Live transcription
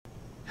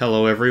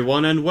Hello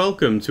everyone and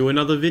welcome to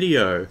another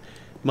video.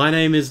 My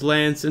name is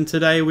Lance and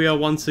today we are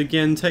once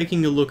again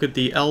taking a look at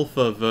the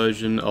alpha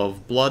version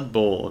of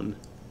Bloodborne.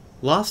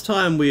 Last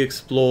time we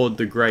explored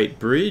the Great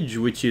Bridge,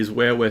 which is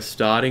where we're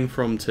starting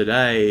from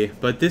today,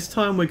 but this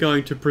time we're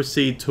going to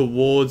proceed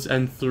towards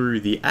and through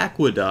the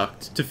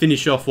Aqueduct to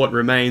finish off what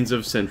remains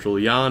of Central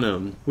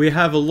Yharnam. We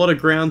have a lot of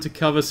ground to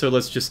cover, so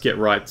let's just get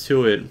right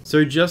to it.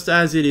 So just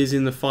as it is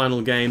in the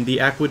final game, the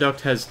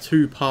Aqueduct has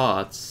two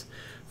parts.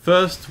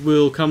 First,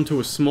 we'll come to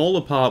a smaller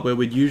part where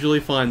we'd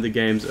usually find the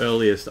game's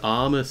earliest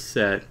armor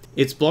set.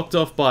 It's blocked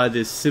off by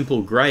this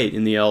simple grate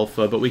in the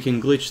alpha, but we can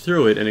glitch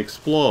through it and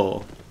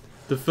explore.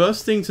 The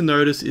first thing to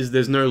notice is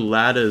there's no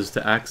ladders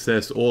to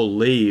access or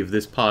leave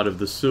this part of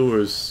the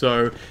sewers,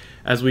 so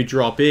as we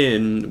drop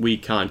in, we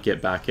can't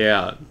get back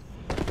out.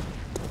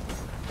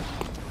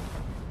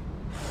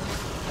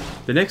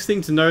 The next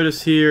thing to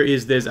notice here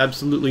is there's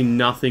absolutely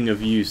nothing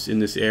of use in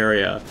this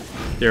area.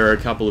 There are a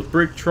couple of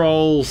brick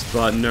trolls,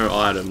 but no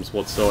items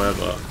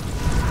whatsoever.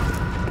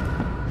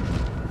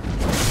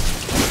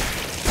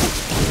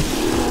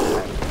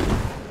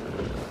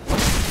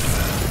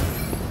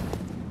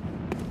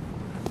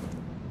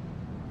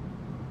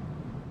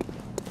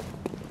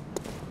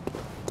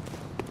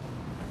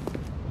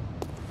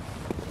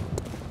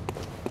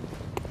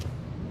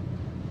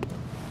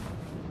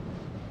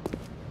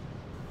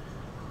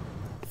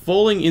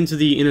 Falling into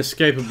the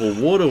inescapable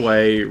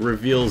waterway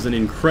reveals an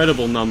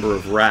incredible number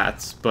of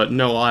rats, but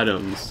no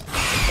items.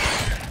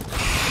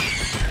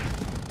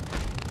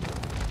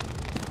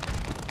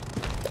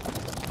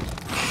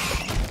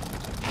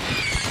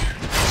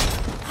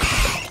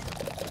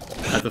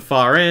 At the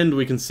far end,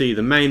 we can see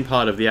the main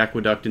part of the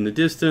aqueduct in the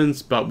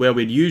distance, but where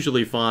we'd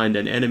usually find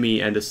an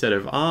enemy and a set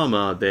of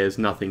armor, there's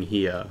nothing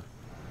here.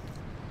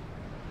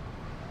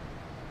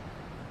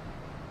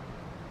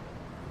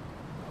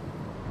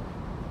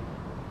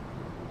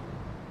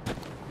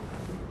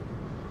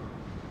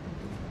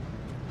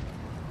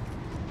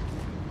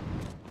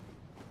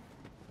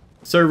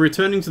 So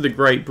returning to the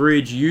Great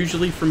Bridge,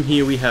 usually from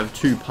here we have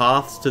two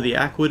paths to the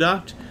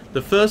aqueduct.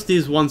 The first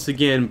is once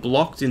again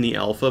blocked in the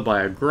alpha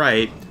by a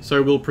grate,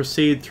 so we'll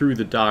proceed through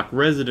the dark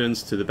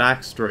residence to the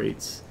back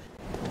streets.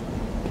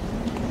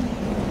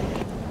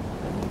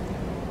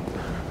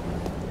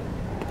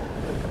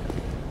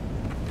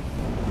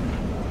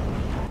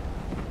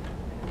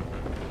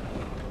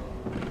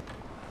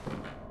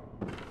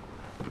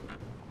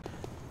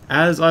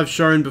 As I've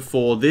shown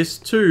before, this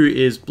too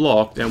is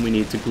blocked and we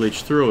need to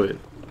glitch through it.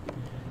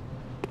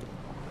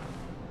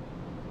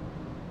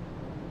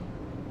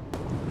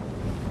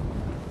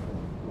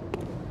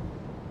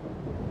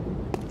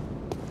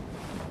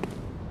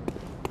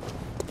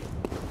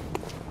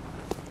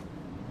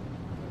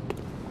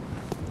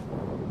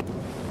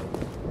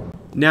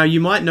 Now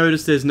you might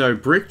notice there's no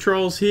brick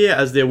trolls here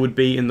as there would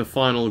be in the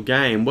final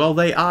game. Well,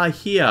 they are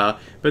here,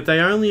 but they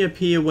only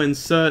appear when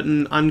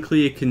certain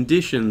unclear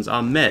conditions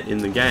are met in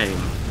the game.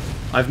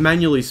 I've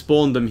manually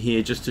spawned them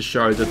here just to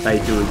show that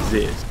they do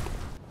exist.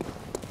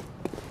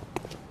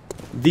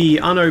 The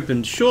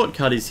unopened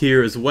shortcut is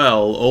here as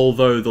well,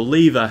 although the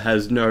lever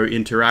has no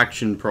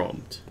interaction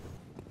prompt.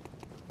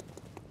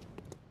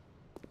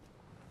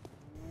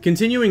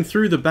 Continuing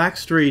through the back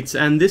streets,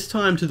 and this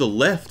time to the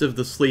left of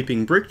the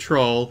sleeping brick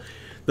troll,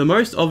 the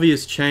most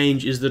obvious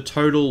change is the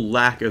total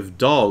lack of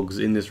dogs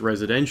in this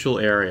residential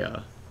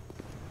area.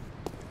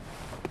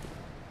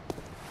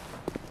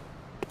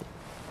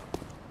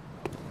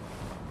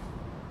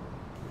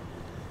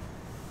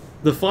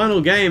 The final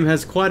game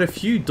has quite a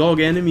few dog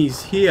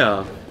enemies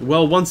here.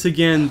 Well, once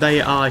again, they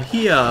are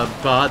here,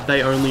 but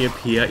they only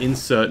appear in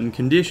certain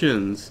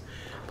conditions.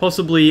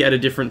 Possibly at a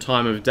different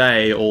time of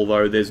day,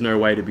 although there's no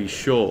way to be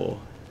sure.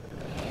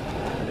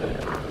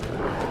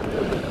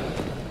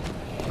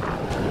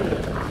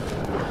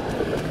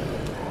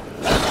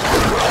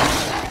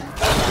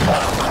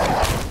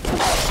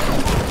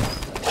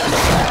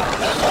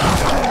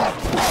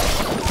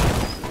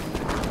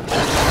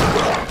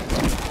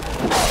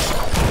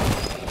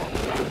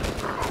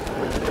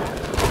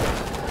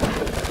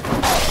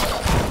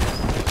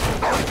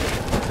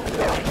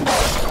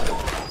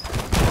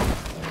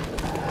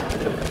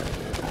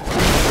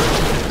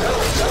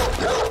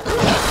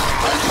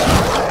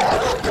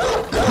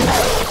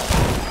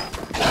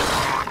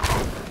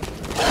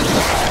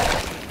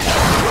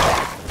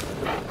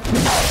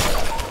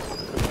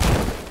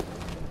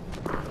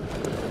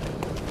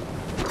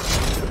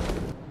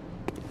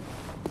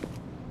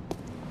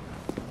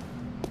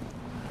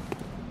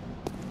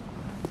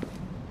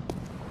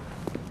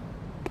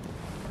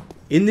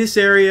 In this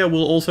area,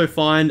 we'll also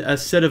find a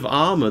set of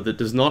armor that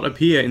does not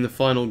appear in the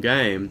final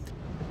game.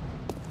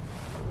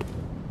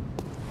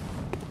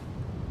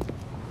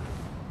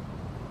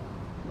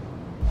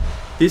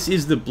 This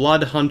is the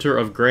Blood Hunter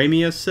of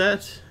Gramia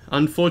set.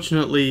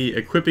 Unfortunately,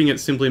 equipping it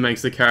simply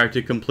makes the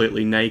character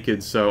completely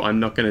naked, so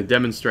I'm not going to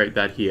demonstrate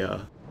that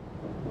here.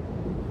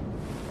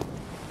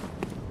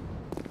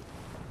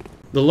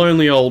 The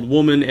lonely old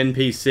woman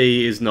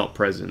NPC is not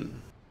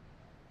present.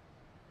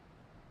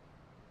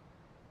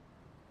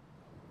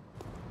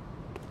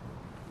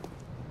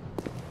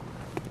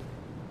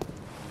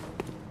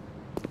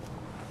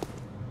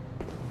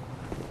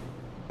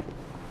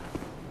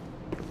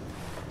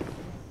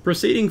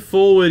 Proceeding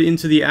forward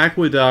into the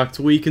Aqueduct,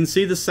 we can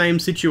see the same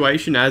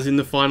situation as in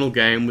the final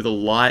game, with a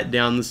light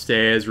down the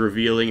stairs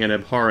revealing an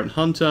abhorrent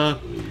hunter.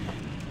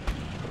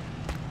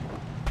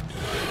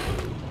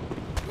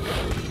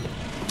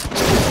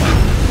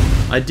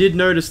 I did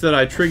notice that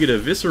I triggered a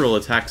visceral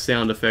attack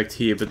sound effect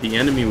here, but the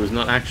enemy was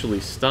not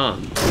actually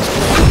stunned.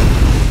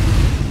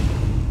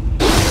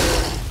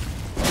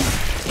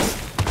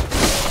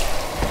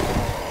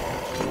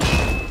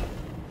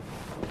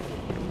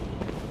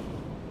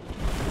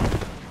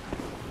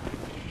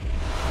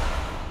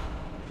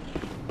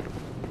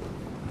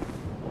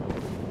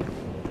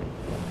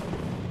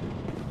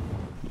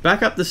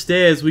 Back up the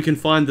stairs, we can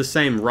find the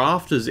same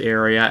rafters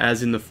area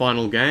as in the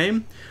final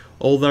game,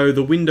 although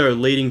the window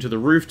leading to the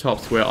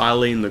rooftops where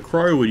Eileen the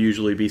Crow would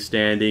usually be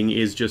standing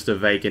is just a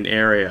vacant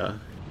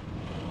area.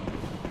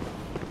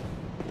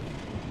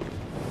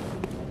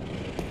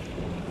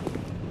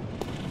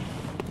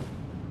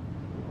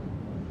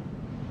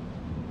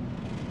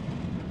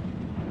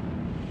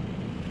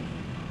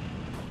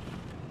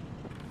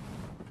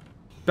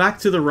 Back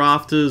to the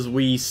rafters,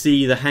 we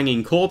see the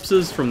hanging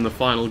corpses from the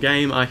final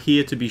game are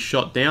here to be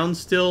shot down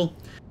still.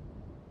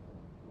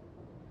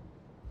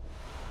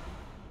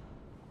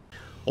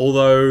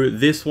 Although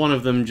this one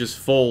of them just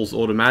falls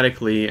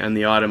automatically and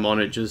the item on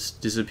it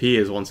just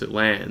disappears once it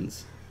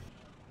lands.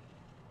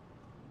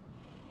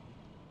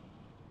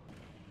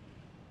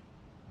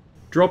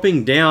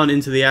 Dropping down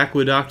into the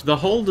Aqueduct, the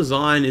whole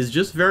design is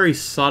just very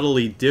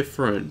subtly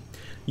different.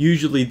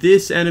 Usually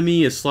this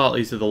enemy is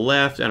slightly to the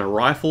left and a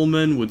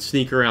rifleman would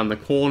sneak around the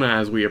corner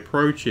as we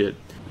approach it.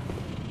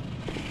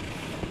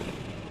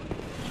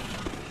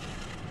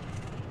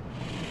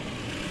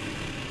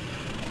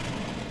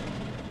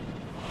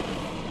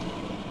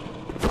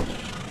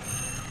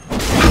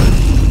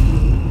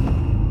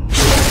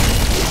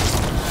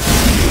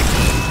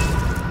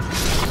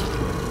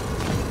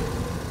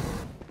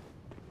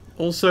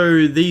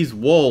 Also, these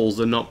walls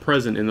are not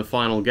present in the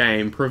final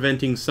game,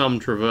 preventing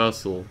some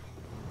traversal.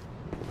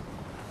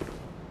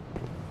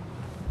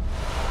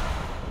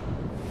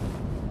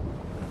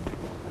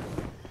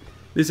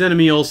 This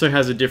enemy also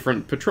has a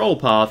different patrol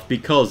path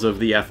because of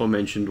the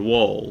aforementioned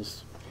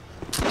walls.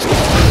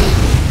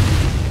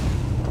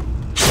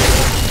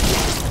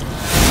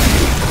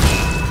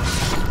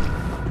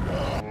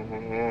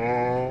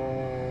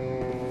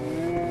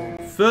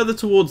 Further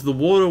towards the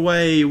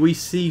waterway, we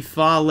see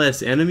far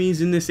less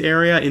enemies in this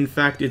area. In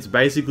fact, it's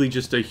basically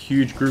just a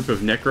huge group of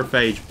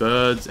necrophage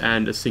birds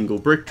and a single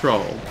brick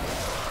troll.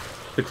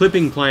 The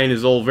clipping plane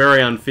is all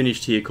very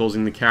unfinished here,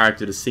 causing the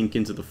character to sink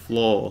into the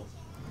floor.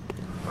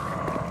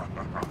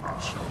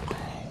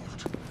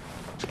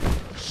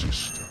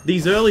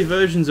 These early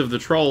versions of the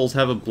trolls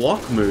have a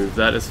block move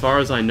that, as far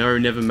as I know,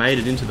 never made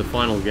it into the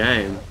final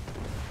game.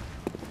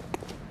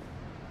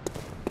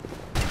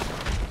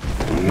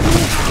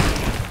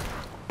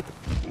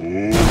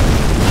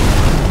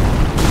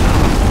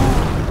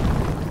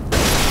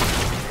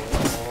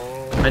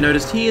 I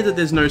noticed here that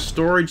there's no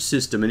storage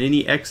system and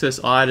any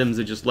excess items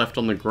are just left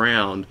on the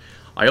ground.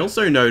 I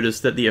also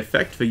noticed that the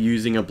effect for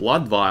using a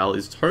blood vial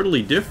is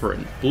totally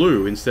different,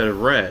 blue instead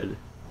of red.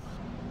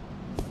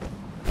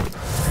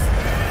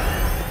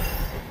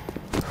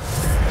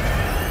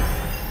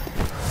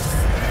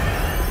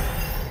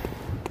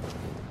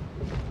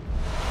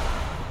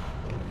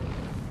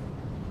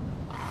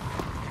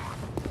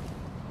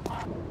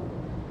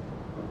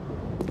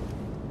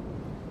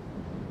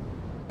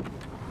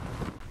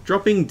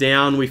 Dropping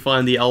down, we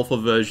find the alpha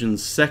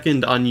version's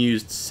second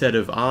unused set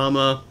of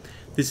armor.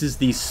 This is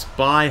the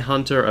Spy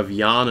Hunter of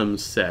Yharnam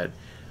set.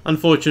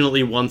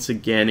 Unfortunately, once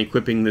again,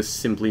 equipping this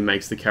simply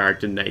makes the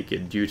character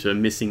naked due to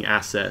missing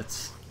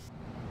assets.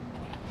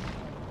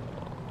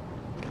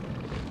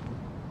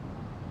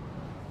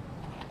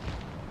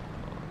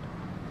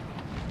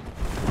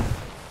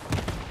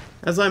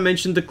 As I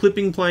mentioned, the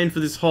clipping plane for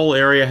this whole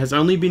area has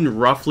only been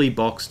roughly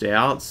boxed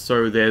out,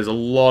 so there's a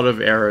lot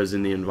of errors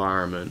in the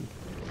environment.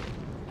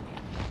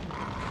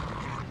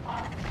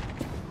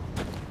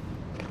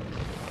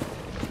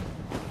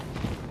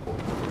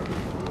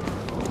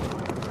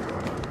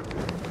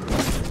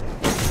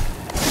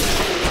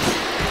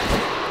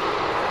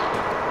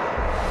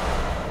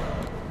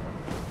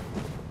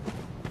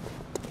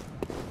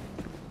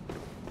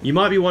 You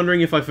might be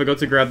wondering if I forgot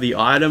to grab the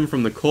item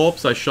from the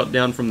corpse I shot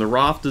down from the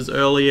rafters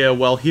earlier.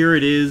 Well, here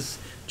it is.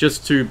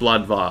 Just 2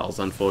 blood vials,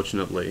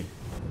 unfortunately.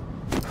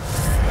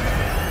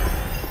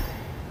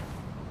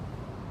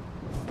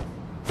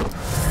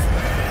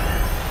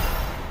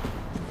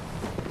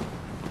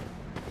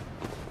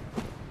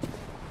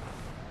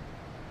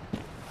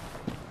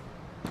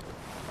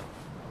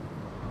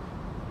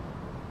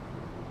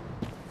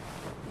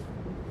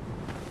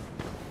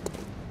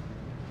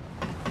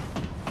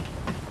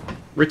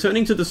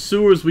 Returning to the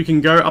sewers, we can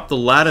go up the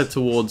ladder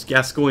towards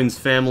Gascoigne's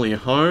family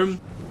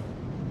home.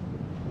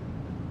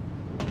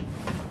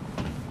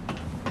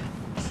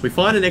 We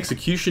find an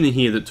executioner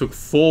here that took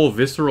 4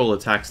 visceral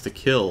attacks to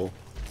kill.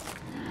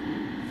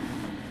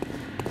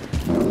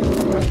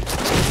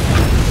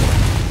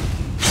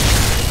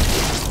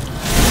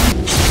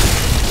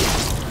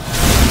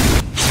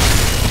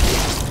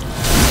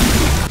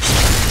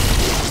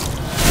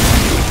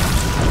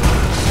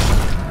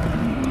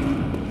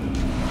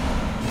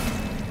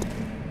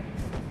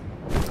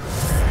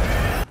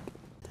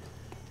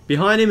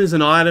 Behind him is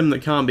an item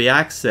that can't be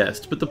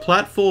accessed, but the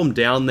platform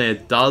down there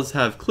does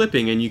have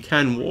clipping and you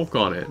can walk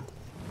on it.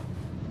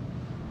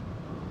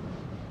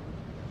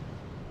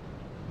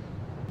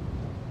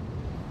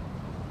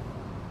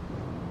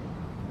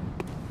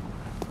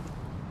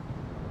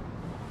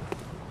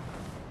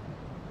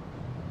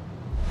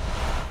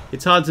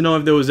 It's hard to know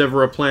if there was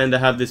ever a plan to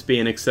have this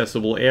be an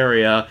accessible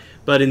area,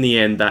 but in the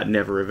end that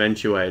never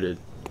eventuated.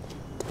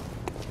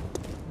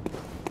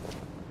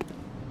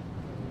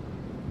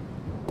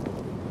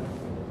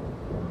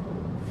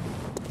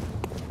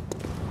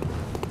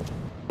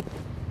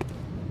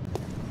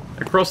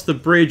 Across the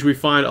bridge we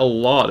find a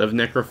lot of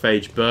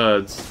necrophage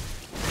birds.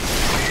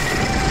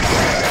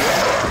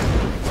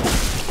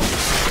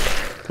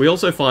 We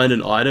also find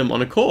an item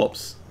on a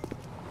corpse.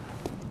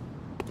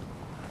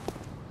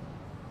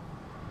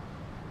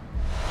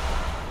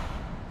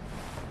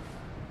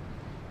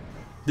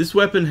 This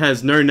weapon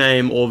has no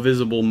name or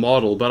visible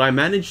model, but I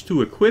managed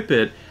to equip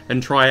it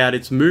and try out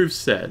its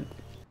moveset.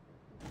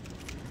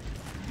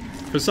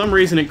 For some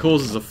reason it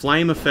causes a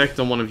flame effect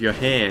on one of your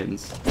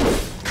hands.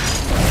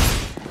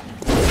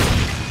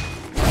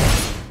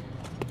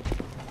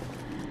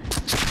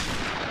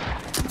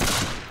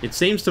 It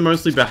seems to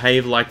mostly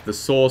behave like the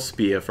Saw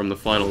Spear from the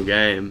final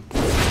game.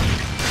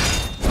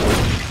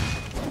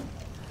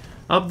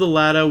 Up the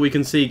ladder we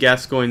can see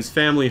Gascoigne's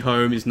family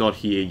home is not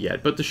here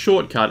yet, but the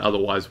shortcut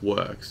otherwise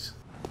works.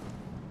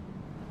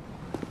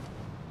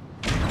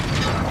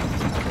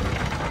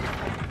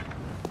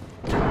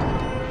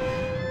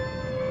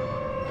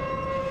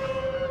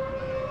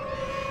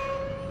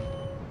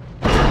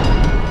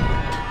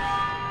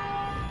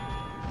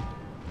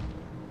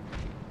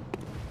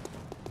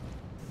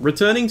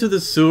 Returning to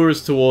the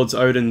sewers towards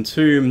Odin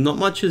Tomb, not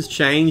much has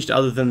changed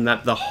other than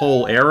that the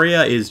whole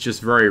area is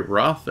just very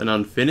rough and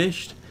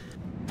unfinished.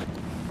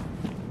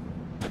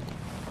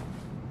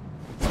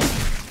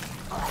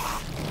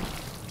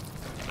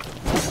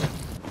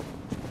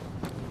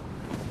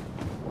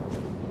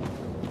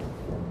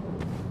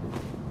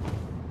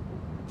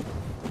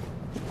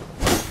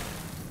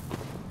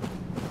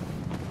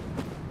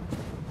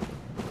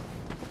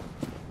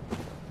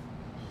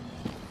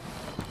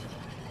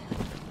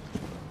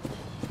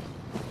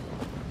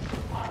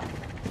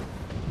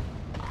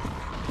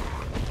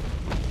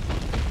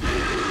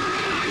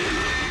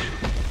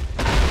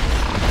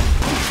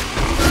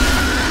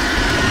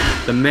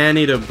 The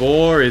man-eater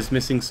boar is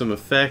missing some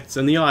effects,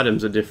 and the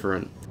items are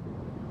different.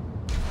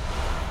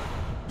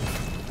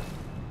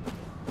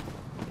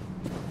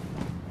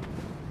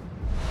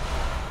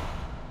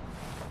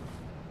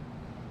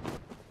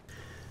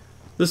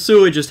 The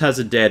sewer just has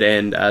a dead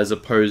end as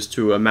opposed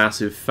to a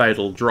massive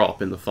fatal drop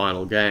in the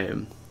final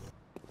game.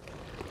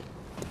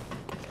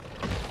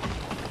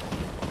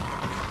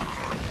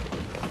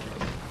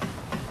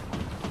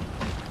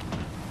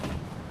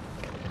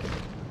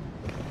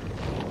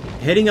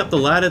 Heading up the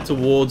ladder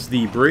towards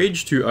the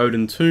bridge to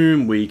Odin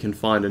Tomb, we can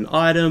find an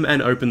item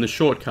and open the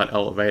shortcut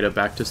elevator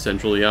back to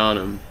Central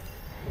Yharnam.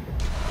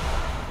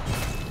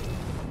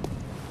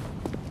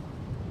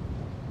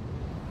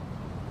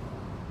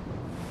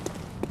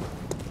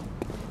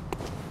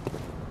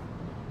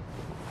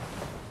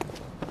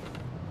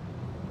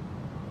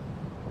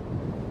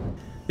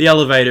 The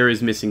elevator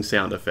is missing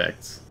sound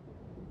effects.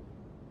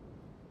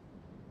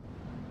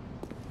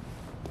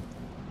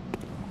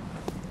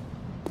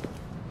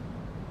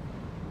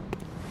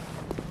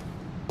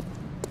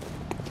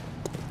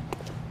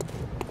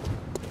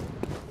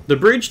 The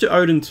bridge to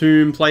Odin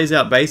Tomb plays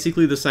out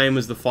basically the same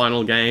as the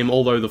final game,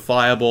 although the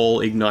fireball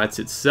ignites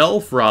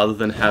itself rather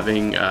than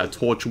having a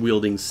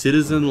torch-wielding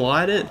citizen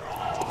light it.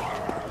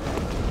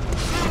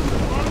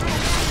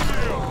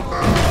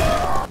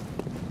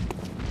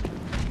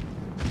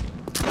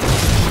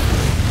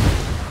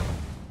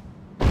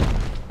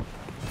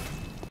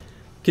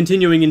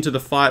 Continuing into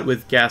the fight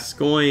with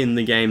Gascoigne,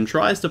 the game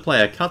tries to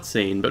play a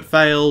cutscene, but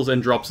fails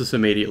and drops us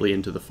immediately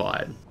into the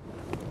fight.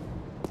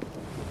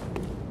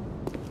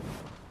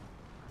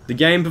 The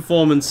game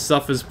performance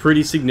suffers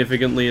pretty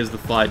significantly as the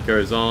fight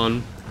goes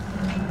on.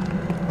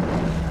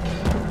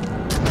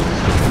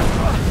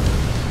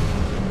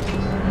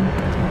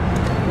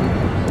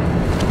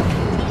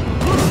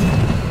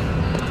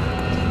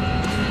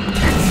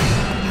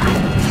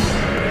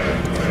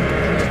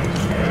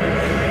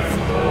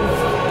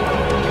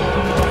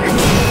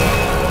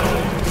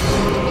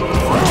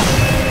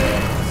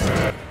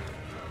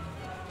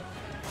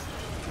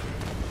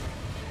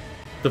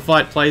 The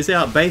fight plays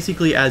out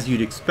basically as you'd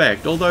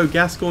expect, although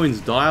Gascoigne's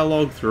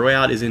dialogue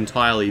throughout is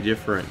entirely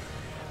different.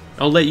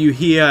 I'll let you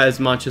hear as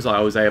much as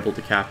I was able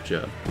to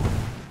capture.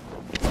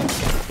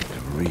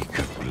 The reek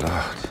of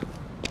blood.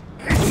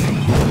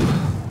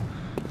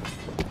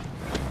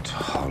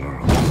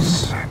 Intolerable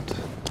scent.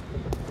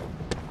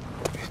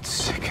 It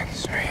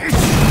sickens me.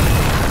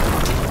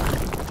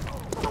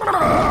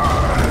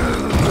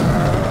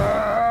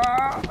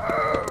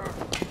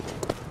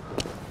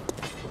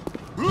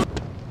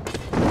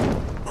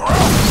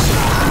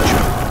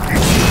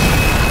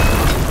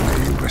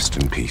 Rest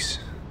in peace,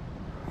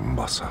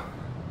 Mbasa.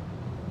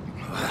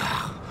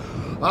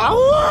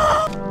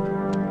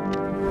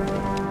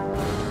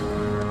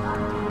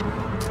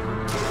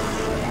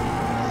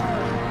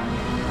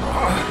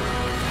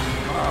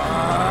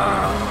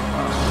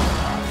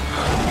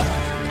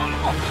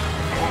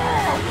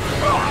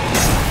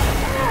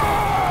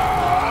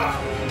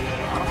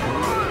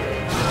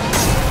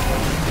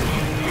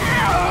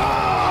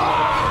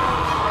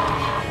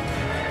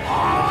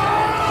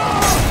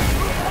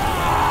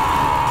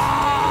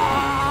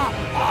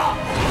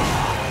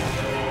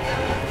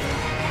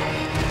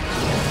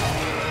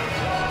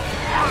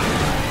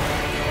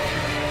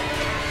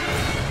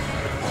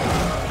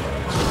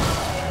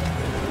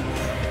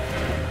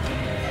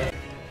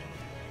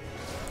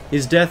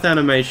 His death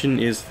animation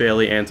is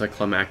fairly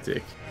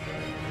anticlimactic.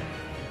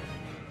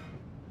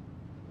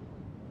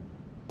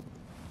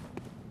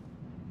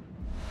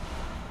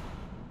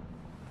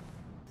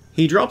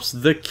 He drops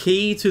the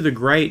key to the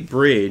Great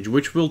Bridge,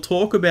 which we'll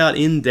talk about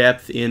in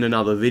depth in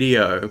another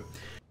video.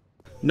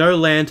 No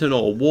lantern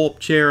or warp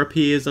chair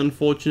appears,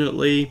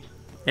 unfortunately,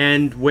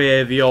 and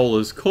where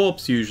Viola's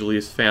corpse usually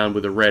is found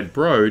with a red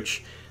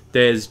brooch,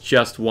 there's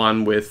just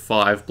one with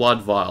 5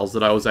 blood vials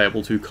that I was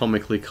able to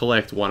comically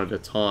collect one at a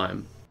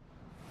time.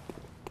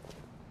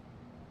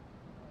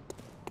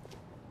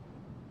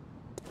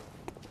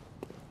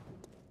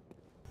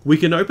 We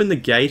can open the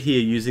gate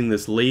here using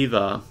this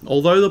lever.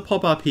 Although the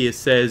pop-up here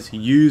says,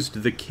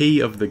 used the key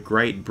of the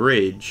Great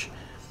Bridge,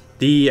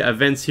 the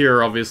events here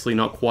are obviously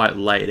not quite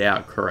laid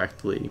out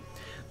correctly.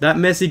 That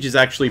message is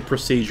actually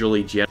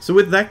procedurally generated. So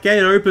with that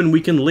gate open,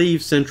 we can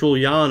leave Central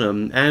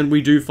Yharnam, and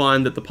we do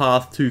find that the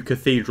path to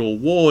Cathedral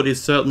Ward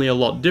is certainly a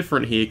lot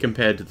different here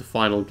compared to the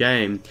final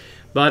game.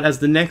 But as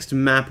the next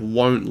map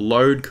won't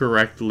load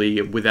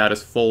correctly without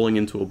us falling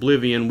into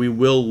oblivion, we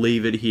will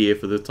leave it here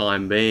for the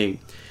time being.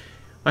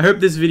 I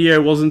hope this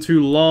video wasn't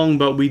too long,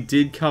 but we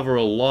did cover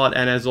a lot,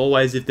 and as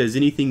always, if there's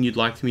anything you'd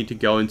like me to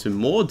go into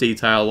more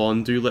detail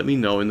on, do let me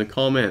know in the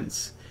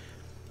comments.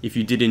 If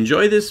you did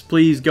enjoy this,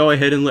 please go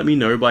ahead and let me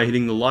know by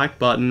hitting the like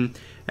button,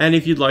 and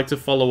if you'd like to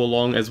follow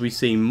along as we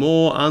see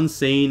more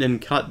unseen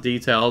and cut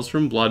details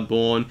from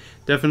Bloodborne,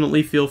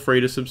 definitely feel free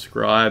to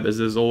subscribe, as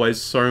there's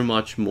always so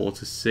much more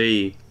to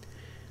see.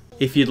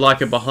 If you'd like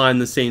a behind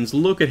the scenes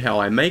look at how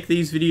I make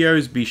these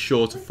videos, be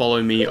sure to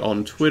follow me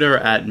on Twitter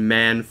at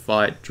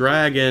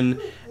ManFightDragon,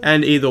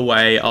 and either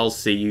way, I'll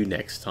see you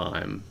next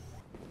time.